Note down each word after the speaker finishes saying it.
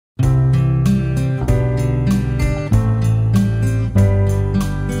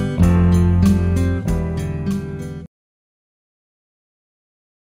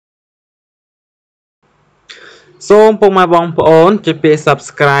សូមពុកម៉ែបងប្អូនជួយពាក្យ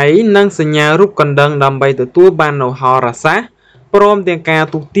Subscribe និងសញ្ញារូបកណ្ដឹងដើម្បីទទួលបាននូវហោរាសាស្ត្រព្រមទាំងការ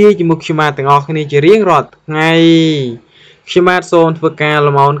ទូទាយជាមួយខ្ញុំទាំងអស់គ្នាជារៀងរាល់ថ្ងៃខ្ញុំបាទសូមធ្វើការ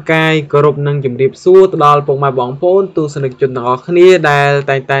លំអរកាយគោរពនិងជម្រាបសួរទៅដល់ពុកម៉ែបងប្អូនទស្សនិកជនទាំងអស់គ្នាដែល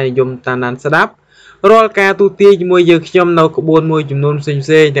តែងតែនិយមតាមដានស្ដាប់រាល់ការទូទាយជាមួយយើងខ្ញុំនៅក្បួនមួយចំនួនផ្សេង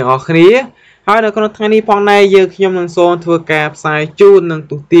ៗទាំងអស់គ្នាហើយនៅក្នុងថ្ងៃនេះផងដែរយើងខ្ញុំនឹងសូមធ្វើការផ្សាយជូននិង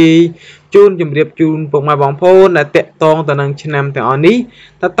ទូទាយជូនជម្រាបជូនពុកម៉ែបងប្អូនដែលតាក់ទងទៅនឹងឆ្នាំទាំងអស់នេះ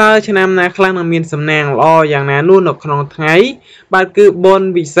តើឆ្នាំណាខ្លះនឹងមានសំណាងល្អយ៉ាងណានោះនៅក្នុងថ្ងៃបាទគឺបុណ្យ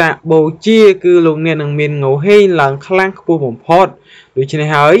វិសាខបូជាគឺលោកអ្នកនឹងមានងោហេងឡើងខ្លាំងខ្ពស់បំផុតដូច្នេះ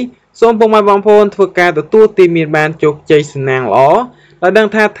ហើយសូមពុកម៉ែបងប្អូនធ្វើការទទួលទានមានបានជោគជ័យសំណាងល្អដោយដឹង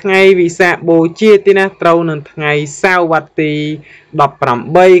ថាថ្ងៃវិសាខបូជាទីណាត្រូវនឹងថ្ងៃសៅរ៍វត្សទី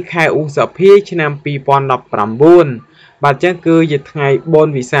18ខែឧសភាឆ្នាំ2019បាទអញ្ចឹងគឺជាថ្ងៃបុណ្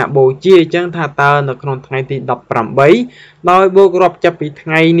យវិសាខបូជាអញ្ចឹងថាតើនៅក្នុងថ្ងៃទី18ដោយបូករាប់ចាប់ពីថ្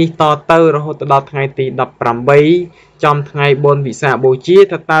ងៃនេះតទៅរហូតដល់ថ្ងៃទី18ចំថ្ងៃបុណ្យវិសាខបូជា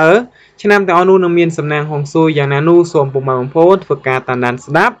ថាតើឆ្នាំទាំងអស់នោះនឹងមានសំណាងហុងស៊ុយយ៉ាងណានោះសូមពុកម៉ែបងប្អូនធ្វើការតាមដាន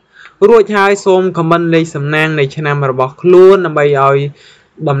ស្ដាប់រួចហើយសូមខមមិនលេខសំណាងនៃឆ្នាំរបស់ខ្លួនដើម្បីឲ្យ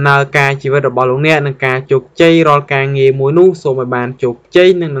ដំណើរការជីវិតរបស់លោកអ្នកនឹងការជោគជ័យរាល់ការងារមួយនោះសូមឲ្យបានជោគជ័យ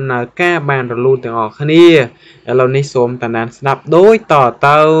និងដំណើរការបានរលូនទាំងអស់គ្នាឥឡូវនេះសូមតាមដានស្ដាប់ដូចត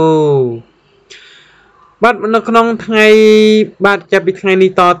ទៅបាទនៅក្នុងថ្ងៃបាទចាប់ពីថ្ងៃនេះ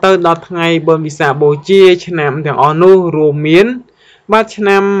តទៅដល់ថ្ងៃបុណ្យវិសាខបូជាឆ្នាំទាំងអស់នោះរួមមានបាទឆ្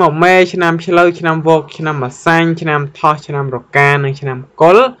នាំមមែឆ្នាំឆ្លូវឆ្នាំវកឆ្នាំម្សាញ់ឆ្នាំថោះឆ្នាំរកានិងឆ្នាំ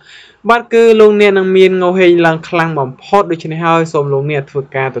កុលបាទគឺលោកអ្នកនឹងមានងោហេងឡើងខ្លាំងបំផុតដូច្នេះហើយសូមលោកអ្នកធ្វើ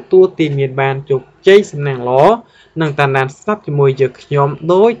ការទទួលទានមានបានជោគជ័យសំណាងល្អនិងតាមដានស្ដាប់ជាមួយយើងខ្ញុំ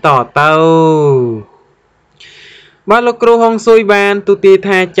ដូចតទៅបាទលោកគ្រូហុងស៊ុយបានទូទាយ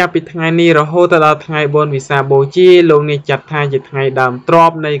ថាចាប់ពីថ្ងៃនេះរហូតដល់ថ្ងៃបុណ្យវិសាខបូជាលោកអ្នកចាត់ថាជាថ្ងៃដើមទ្រ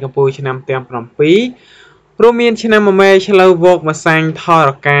បនៃកម្ពុជាឆ្នាំទាំង7រួមមានឆ្នាំមមែឆ្លូវវកម្សាញ់ថរ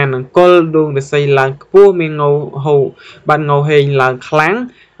កានិងកុលដួងរាសីឡើងខ្ពស់មានងោហូបាទងោហេងឡើងខ្លាំង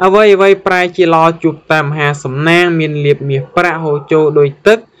អ្វីប្រែជាល្អជួបតាមមហាសំណាងមានលៀបមាសប្រាក់ហូរចូលដោយ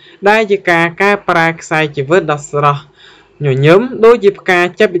ទឹកដែលជាការកែប្រែខ្សែជីវិតដ៏ស្រស់ញញឹមដូចជាផ្កា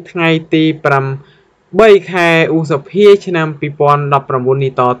ចាប់ពីថ្ងៃទី3ខែឧសភាឆ្នាំ2019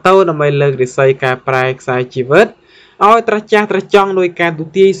នេះតទៅដើម្បីលើករាសីកែប្រែខ្សែជីវិតឲ្យត្រចះត្រចង់ដោយការទូ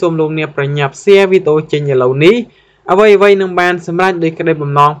ទាយសូមលោកអ្នកប្រញាប់ share វីដេអូចេញឥឡូវនេះអ្វីនឹងបានសម្រេចដោយក្តី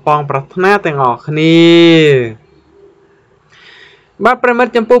បំណងប៉ងប្រាថ្នាទាំងអស់គ្នាបាទប្រិមិត្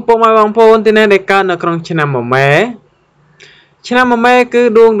តចំពោះពុកម៉ែបងប្អូនទីណាដែលកើតនៅក្នុងឆ្នាំមមែគឺ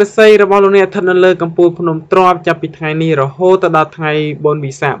ដួងរាសីរបស់លោកអ្នកស្ថិតនៅលើកំពូលភ្នំទ្រាប់ចាប់ពីថ្ងៃនេះរហូតដល់ថ្ងៃបុណ្យ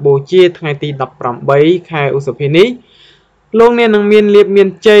វិសាខបូជាថ្ងៃទី18ខែឧសភានេះលោកអ្នកនឹងមានលៀបមាន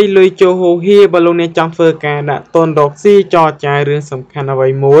ជ័យលុយចូលហូហៀបើលោកអ្នកចង់ធ្វើការដាក់ទុនរកស៊ីចរចាយរឿងសំខាន់អ្វី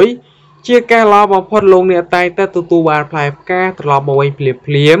មួយជាការល្អបំផុតលោកអ្នកតែងតែទទួលបានផ្លែផ្កាត្រឡប់មកវិញ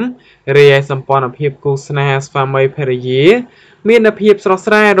ភ្លាមរាយសម្ព័ន្ធភាពគូស្នេហាស្វាមីភរិយាមានភាពស្រស់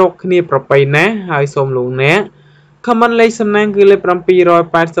ស្រាយរកគ្នាប្រពៃណាស់ហើយសូមលោកអ្នកខមមិនលេខសំណាងគឺលេខ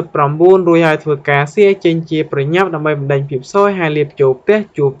789រួចហើយធ្វើការសៀចេញជាប្រញាប់ដើម្បីបណ្ដេញភាពសោយហើយលៀបចូលផ្ទះ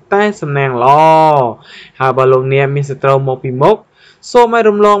ជួបតែសំណាងល្អហើយបើលោកអ្នកមានសត្រូវមកពីមុខសូមឲ្យ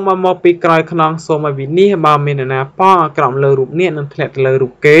រំលងមកពីក្រោយខ្នងសូមឲ្យវិនិច្ឆ័យបើមាននរណាប៉ងអាក្រក់លើរូបអ្នកនឹងធ្លាក់ទៅលើរូ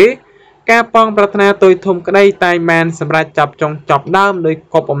បគេការប៉ងប្រាថ្នាទុយធំក្តីតែបានសម្រាប់ចាប់ចុងចប់ដើមដោយ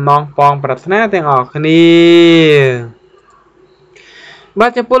គប់អំណងប៉ងប្រាថ្នាទាំងអស់គ្នាបា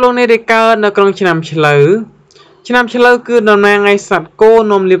ទចំពោះលោកអ្នកដែលកើតនៅក្នុងឆ្នាំឆ្លូវគឺតំណាងឲ្យសត្វគោ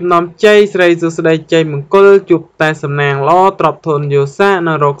នាំលៀបនាំជ័យស្រីសុស្ដីជ័យមង្គលជួបតែសំណាងល្អទ្រព្យធនយោសា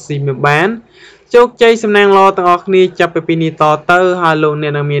នៅរកស៊ីមិនបានជោគជ័យសំណាងល្អទាំងអស់គ្នាចាប់ពីនេះតទៅហើយលោកអ្ន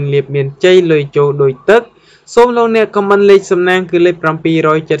កនឹងមានលៀបមានជ័យលុយចូលដោយទឹកសូមលោកអ្នកខមមិនលេខសំណាងគឺលេខ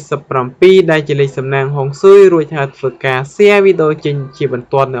777ដែលជាលេខសំណាងហុងស៊ុយរួចហើយធ្វើការ share វីដេអូចេញជាបន្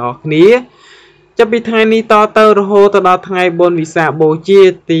ទាន់ទាំងអស់គ្នាចាប់ពីថ្ងៃនេះតទៅរហូតដល់ថ្ងៃបុណ្យវិសាខបូជា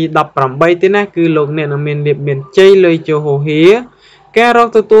ទី18ទេណាគឺលោកអ្នកនឹងមានលៀបមានជ័យលុយចូលហូហៀការរក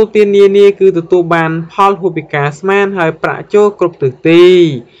ទទួលទាននានាគឺទទួលបានផលហូបពីការស្មានហើយប្រាក់ចូលគ្រប់ទិសទី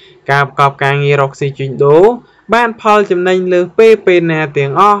ការប្រកបការងាររកស៊ីជួញដូរបានផលចំណេញលើពេលណាទាំ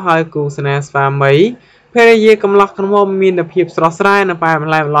ងអស់ហើយគូស្នេហ៍ស្វាមីភរិយាកំឡោះក្នុងមានភាពស្រស់ស្រាយនៅបែប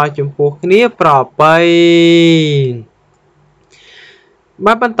ម្លែម្លោយចំពោះគ្នាប្របី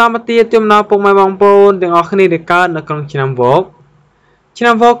បាទបន្តមកទៀតចំណោមពុកម៉ែបងប្អូនទាំងអស់គ្នាដែលកើតនៅក្នុងឆ្នាំវក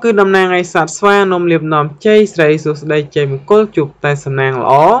គឺតំណាងឲ្យសត្វស្វានំលៀបនាំជ័យស្រីសុស្ដីជ័យមង្គលជួបតែសំណាងល្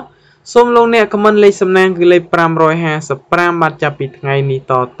អសូមលោកអ្នកខមមិនលេខសំណាងគឺលេខ555បាទចាប់ពីថ្ងៃនេះ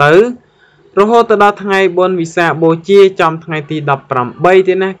តទៅ រហូតដល់ថ្ងៃបុណ្យវិសាខបូជាចំថ្ងៃទី18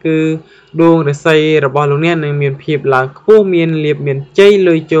ទេណាគឺដួងរាសីរបស់លោកអ្នកនឹងមានភាពឡើងខ្ពស់មានលៀបមានជ័យ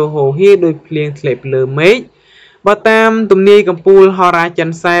លុយចូលហូរហៀដោយភ្លៀងធ្លាក់លើមេឃបើតាមទំនាយកម្ពុជាហោរាចិន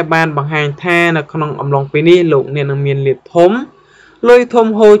សែបានបង្ហាញថានៅក្នុងអំឡុងពេលនេះលោកអ្នកនឹងមានលៀបធំលុយធំ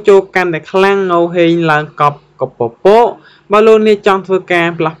ហូរចូលកាន់តែខ្លាំងងោហេងឡើងកប់កពពកបើលោកអ្នកចង់ធ្វើការ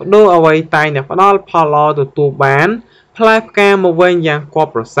ផ្លាស់ប្ដូរអ្វីតែតែផ្ដល់ផលល្អទទួលបានផ្លែផ្កាមកវិញយ៉ាងគប់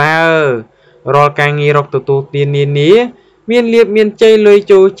ប្រសើររាល់ការងាររកទទួលទាននានាមានលៀបមានជ័យលុយ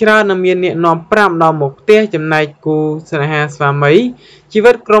ចូលច្រើននិងមានអ្នកនាំប្រាំដល់មកផ្ទះចំណែកគូស្នេហាស្វាមីជី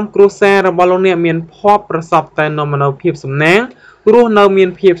វិតក្រុមគ្រួសាររបស់លោកអ្នកមានភ័ព្វប្រសពតែនំមនោភាពសំណាងរស់នៅមាន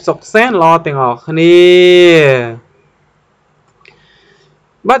ភាពសុខសាន្តល្អទាំងអស់គ្នា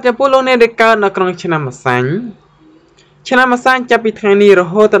បាទចំពោះលោកអ្នកដែលកើតនៅក្នុងឆ្នាំម្សាញ់ឆ្នាំម្សាញ់ចាប់ពីថ្ងៃនេះរ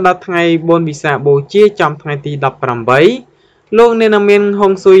ហូតដល់ថ្ងៃបុណ្យវិសាខបូជាចំថ្ងៃទី18លោកអ្នកនឹងមានហុ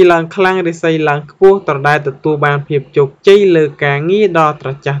ងស៊ុយឡើងខ្លាំងរិស័យឡើងខ្ពស់ត្រដែលទទួលបានភាពជោគជ័យលើការងារដ៏ត្រ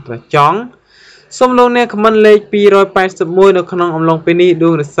ចះត្រចង់សូមលោកអ្នកខមមិនលេខ281នៅក្នុងអំឡុងពេលនេះដួ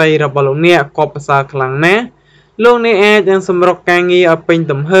ងរិស័យរបស់លោកអ្នកក៏ប្រសើរខ្លាំងណាស់លោកអ្នកអាចនឹងសម្រុកការងារឲ្យពេញ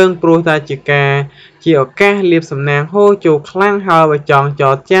ទំហឹងព្រោះតែជាឱកាសលៀបសំណាងហូរចូលខ្លាំងហើយបើចង់ច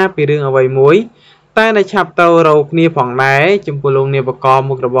រចាពីរឿងអ្វីមួយតែតែឆាប់ទៅរកគ្នាផងដែរចំពោះលោកអ្នកបក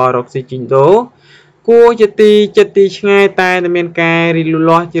មុខរបររកស៊ីជីងដូគួរជាទីចិត្តទីឆ្ងាយតែមានការរីលូត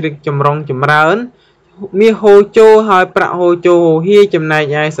លាស់ជ្រឹកចម្រុងចម្រើនមានហូរចូលហើយប្រាក់ហូរចូលហូរហៀចំណែក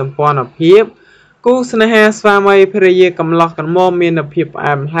ឯសម្ព័ន្ធភាពគូស្នេហាស្វាមីភរិយាកំឡោះកន្មមានភាពផ្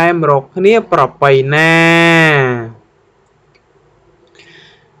អែមល្ហែមរកគ្នាប្រពៃណា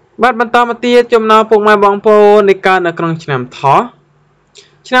បាទបន្តមកទៀតចំណោមពុកម៉ែបងប្អូនដែលកើតនៅក្នុងឆ្នាំថោះ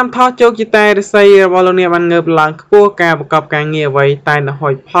ឆ្នាំថោះជោគជតារិស័យរបស់លោកអ្នកបានងើបឡើងខ្ពស់ការប្រកបការងារអ្វីតែនៅហុ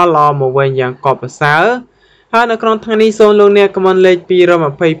ចផលល្អមកវិញយ៉ាងកប់ប្រសើរហើយនៅក្នុងថ្ងៃនេះសូមលោកអ្នកខមមិនលេខ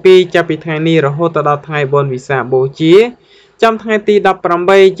222ចាប់ពីថ្ងៃនេះរហូតដល់ថ្ងៃបុណ្យវិសាខបូជាចំថ្ងៃទី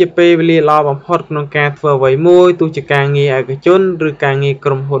18ជាពេលវេលាល្អបំផុតក្នុងការធ្វើអ្វីមួយទោះជាការងារឯកជនឬការងារក្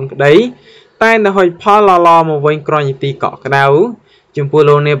រុមហ៊ុនក្តីតែនៅហុចផលល្អមកវិញក្រោយនីតិកក់ក្ដៅចំពោះ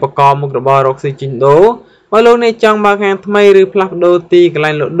លោកអ្នកបកមុខរបររកស៊ីជីងដូបើលោកអ្នកចង់បើកហាងថ្មីឬផ្លាស់ប្ដូរទីកន្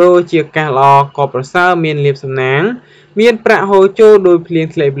លែងលក់ដូរជាឱកាសល្អក៏ប្រសើរមានលៀបសំណាងមានប្រាក់ហូរចូលដោយភ្លៀង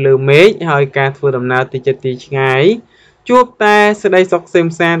ធ្លាក់លើមេឃហើយការធ្វើដំណើរទីចិត្តទីឆ្ងាយជួបតែសេចក្តីសុខសេម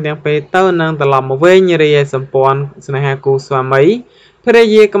សានទាំងពេលទៅនឹងត្រឡប់មកវិញរីឯសម្ព័ន្ធស្នេហាគូស្វាមីភរិ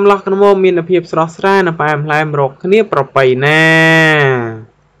យាកំឡោះកន្មមានភាពស្រស់ស្រាយនិងផ្អែមល្ហែមរកគ្នាប្រពៃណា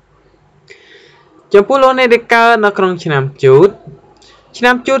ចំពោះលោកអ្នកដែលកើតនៅក្នុងឆ្នាំជូត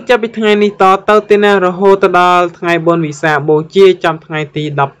ចាប់ពីថ្ងៃនេះតទៅទេណារហូតដល់ថ្ងៃបុណ្យវិសាខបូជាចំថ្ងៃទី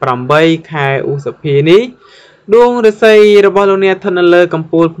18ខែឧសភានេះដួងរាសីរបស់លោកអ្នកស្ថិតនៅលើកំ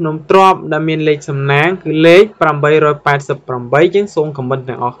ពូលភ្នំទ្រាប់ដែលមានលេខសំណាងគឺលេខ888ជាងសូមខមមិន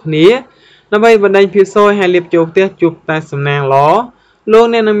ទាំងអស់គ្នាដើម្បីបណ្ដេញភាពសោយហើយលៀបចូលផ្ទះជួបតែសំណាងល្អលោក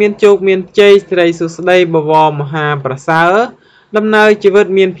អ្នកនឹងមានជោគមានជ័យស្រីសុស្ដីបវរមហាប្រសើរដំណើរជីវិត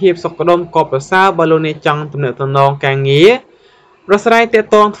មានភាពសុខដុមក៏ប្រសើរបើលោកអ្នកចង់ទំនាក់ទំនងការងារប្រស្រ័យតាក់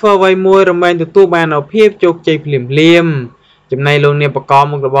ទងធ្វើអ្វីមួយរមែងទទួលបាននូវភាពជោគជ័យភ្លាមចំណែកលោកអ្នកបក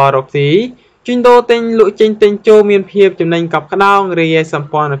មុខរបររកស៊ីជីងដូទិញលក់ចេញទិញចូលមានភាពចំណេញកប់ក្តោងរីឯសម្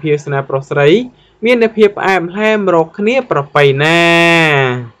ព័ន្ធភាពស្នេហ៍ប្រុសស្រីមានភាពផ្អែមល្ហែមរកគ្នាប្រពៃណា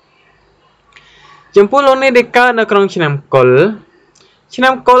ចំពោះលោកអ្នកដែលកើតនៅក្នុងឆ្នាំកុ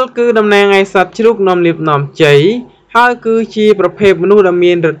លគឺតំណាងឲ្យសត្វជ្រូកនាំលៀបនាំជ័យហើយគឺជាប្រភេទមនុស្សដែល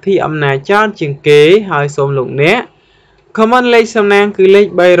មានឫទ្ធិអំណាចច្រើនជាងគេហើយសូមលោកអ្នកខមមិនលេខសំណាងគឺលេខ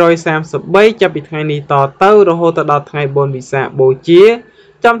333ចាប់ពីថ្ងៃនេះតទៅរហូតដល់ថ្ងៃបុណ្យវិសាខបូជា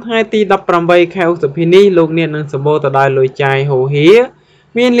ចំថ្ងៃទី18ខែឧសភានេះលោកអ្នកនឹងសម្បូរទៅដោយលុយចាយហូរហៀ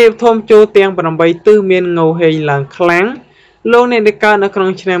មានលៀបធំចូលទាំង8ទិសមានងោហេងឡើងខ្លាំងលោកអ្នកដែលកើតនៅក្នុង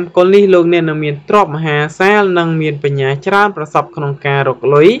ឆ្នាំកុលនេះលោកអ្នកនឹងមានទ្រព្យមហាសាលនិងមានបញ្ញាច្រើនប្រសពក្នុងការរក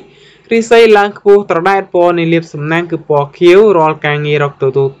លុយរិស័យឡើងខ្ពស់ត្រដែតពណ៌នៃលៀបសំណាងគឺពណ៌ខៀវរាល់ការងាររកទ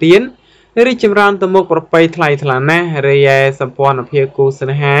ទួលទានរីចម្រើនទៅមុខប្រពៃថ្លៃថ្លាណាស់រីឯសម្ព័ន្ធភាពគូស្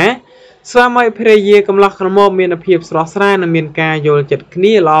នេហាស្វាមីភរិយាកំឡោះក្រមុំមានភាពស្រស់ស្រាយនិងមានការយល់ចិត្តគ្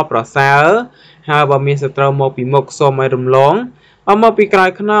នាល្អប្រសើរហើយបើមានសត្រូវមកពីមុខសូមឲ្យរំលងបើមកពីក្រោយ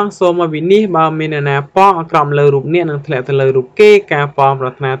ខ្នងសូមឲ្យវិនិច្ឆ័យបើមានអ្នកណាប៉ងអក្រមលើរូបអ្នកនឹងធ្លាក់ទៅលើរូបគេការប៉ងប្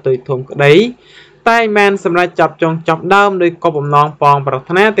រាថ្នាទុយធំក្តីតែមិនសម្រាប់ចាប់ចុងចាប់ដើមដោយគប់បំណងប៉ងប្រា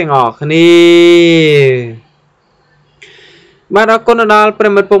ថ្នាទាំងអស់គ្នាបាទអរគុណដល់ប្រិ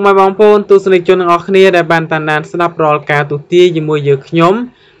មិត្តពុកម៉ែបងប្អូនទស្សនិកជនទាំងអស់គ្នាដែលបានតាមដានស្ដាប់រាល់ការទូទាយជាមួយយើងខ្ញុំ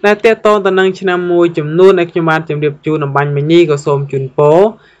ដែលទាក់ទងទៅនឹងឆ្នាំមួយចំនួនដែលខ្ញុំបានជម្រាបជូនអំបញ្ញមិញនេះក៏សូមជូនពរ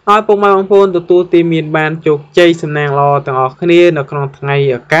ឲ្យពុកម៉ែបងប្អូនទទួលទានមានបានជោគជ័យសំណាងល្អទាំងអស់គ្នានៅក្នុងថ្ងៃ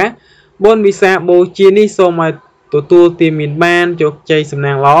ឱកាសបុណ្យវិសាខបូជានេះសូមឲ្យ ទទួលទានមានបានជោគជ័យសំ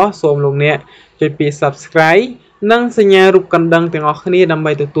ណាងល្អសូមលោកអ្នកចុចពាក្យ Subscribe និងសញ្ញារូបកណ្ដឹងទាំងអស់គ្នាដើម្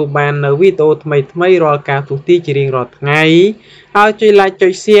បីទទួលបាននៅវីដេអូថ្មីៗរាល់ការទូទាយជារៀងរាល់ថ្ងៃហើយជួយ Like ចុ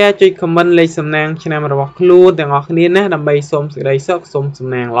ច Share ចុច Comment លេខសំណាងឆ្នាំរបស់ខ្លួនទាំងអស់គ្នាណាដើម្បីសូមសេចក្តីសុខសូមសំ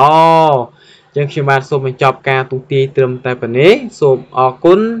ណាងល្អចឹងខ្ញុំបាទសូមបញ្ចប់ការទូទាយត្រឹមតែប៉ុណ្ណេះសូមអរ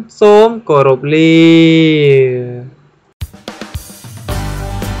គុណសូមគោរពលា